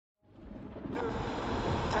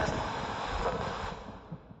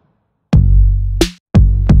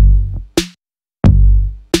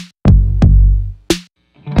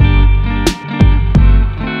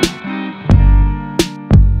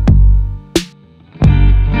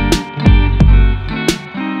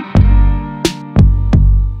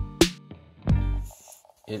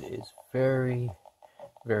very,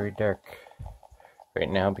 very dark right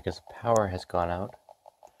now because the power has gone out.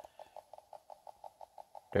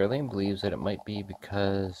 Darlene believes that it might be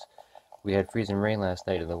because we had freezing rain last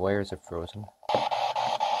night and the wires are frozen.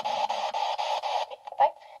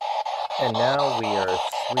 And now we are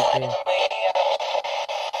sweeping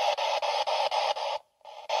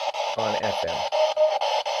on FM.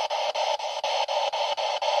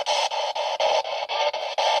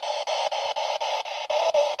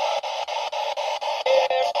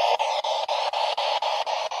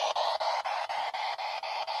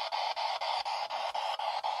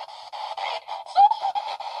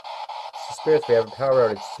 Spirits, we have a power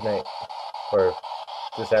outage tonight, or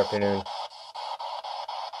this afternoon.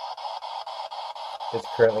 It's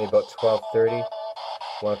currently about 12:30,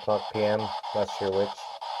 1 o'clock p.m., not sure which.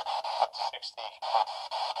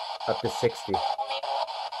 Up to 60. Do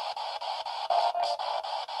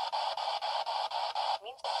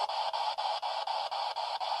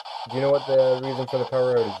you know what the reason for the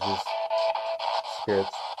power outage is,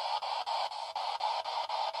 Spirits?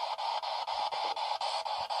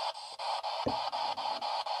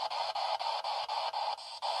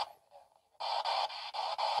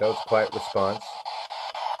 That was a quiet response.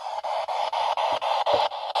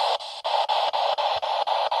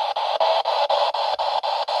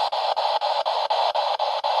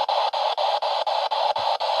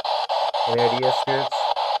 Any ideas, Spirits?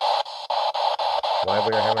 Why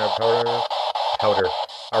we are having our powder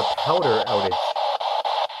outage?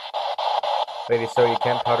 Lady, so you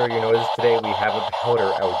can't powder your noses today? We have a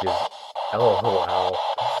powder outages. Oh, wow.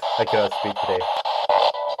 I cannot speak today.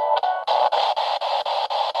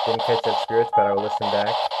 Didn't catch that, Spirits, but I will listen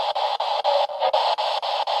back.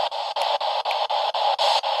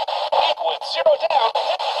 Liquid, 0 down.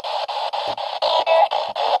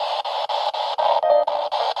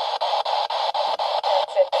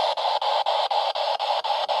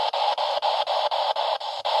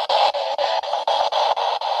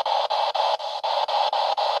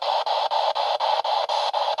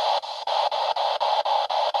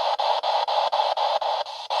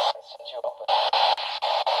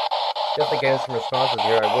 Just getting some responses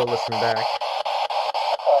here, I will listen back.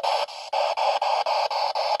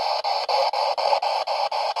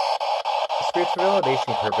 For spiritual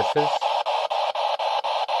validation purposes,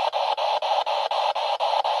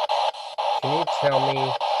 can you tell me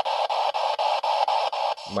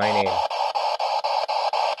my name?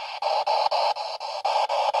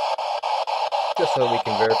 Just so we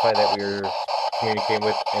can verify that we're communicating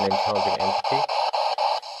with an intelligent entity,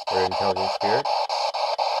 or intelligent spirit.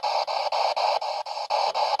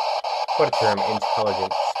 What a term,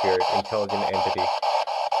 intelligent spirit, intelligent entity.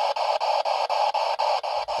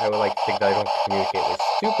 I would like to think that I don't communicate with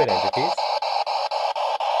stupid entities.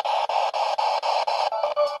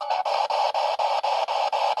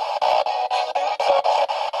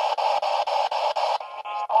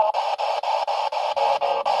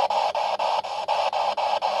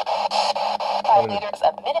 Five meters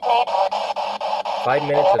a minute made. 5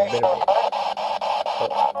 minutes of minute.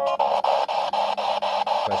 Oh.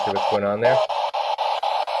 Not sure what's going on there.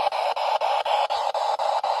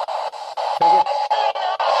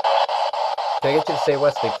 Can I get you to say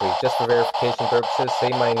Wesley, please? Just for verification purposes,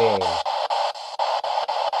 say my name.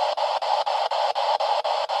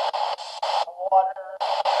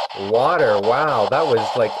 Water, wow, that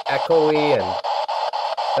was like echoey and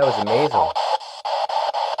that was amazing.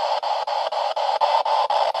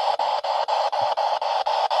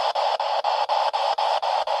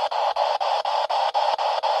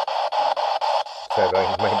 Sorry,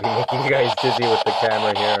 I might be making you guys dizzy with the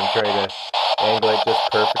camera here. I'm trying to angle it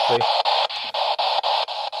just perfectly.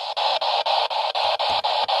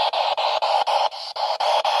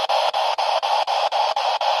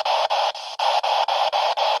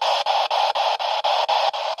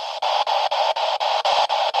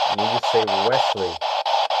 You just say Wesley.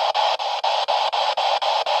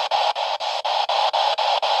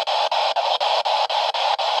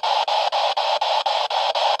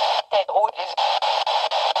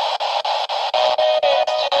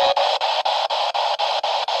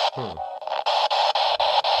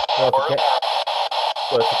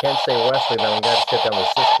 Well, if you can't say Wesley, then we gotta shut down the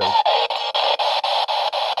system.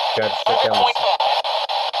 Gotta shut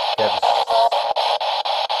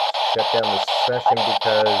down the session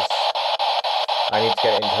because I need to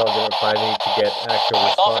get intelligent replies. I need to get actual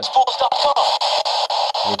response.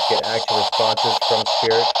 I need to get actual responses from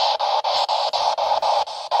Spirit.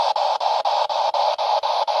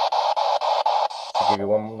 To give you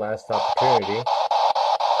one last opportunity.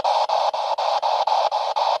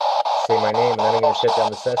 Say my name and then I'm going to shut down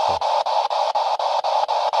the session.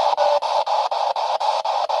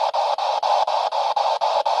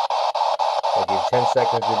 10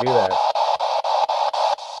 seconds to do that.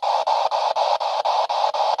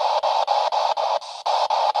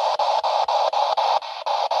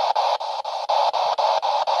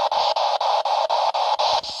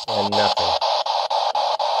 And nothing.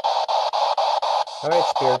 Alright,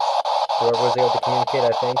 spirits. Whoever was able to communicate,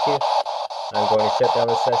 I thank you. I'm going to shut down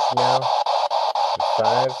the session now.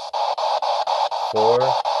 5,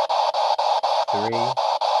 4, 3,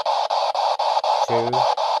 2,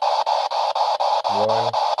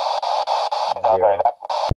 1.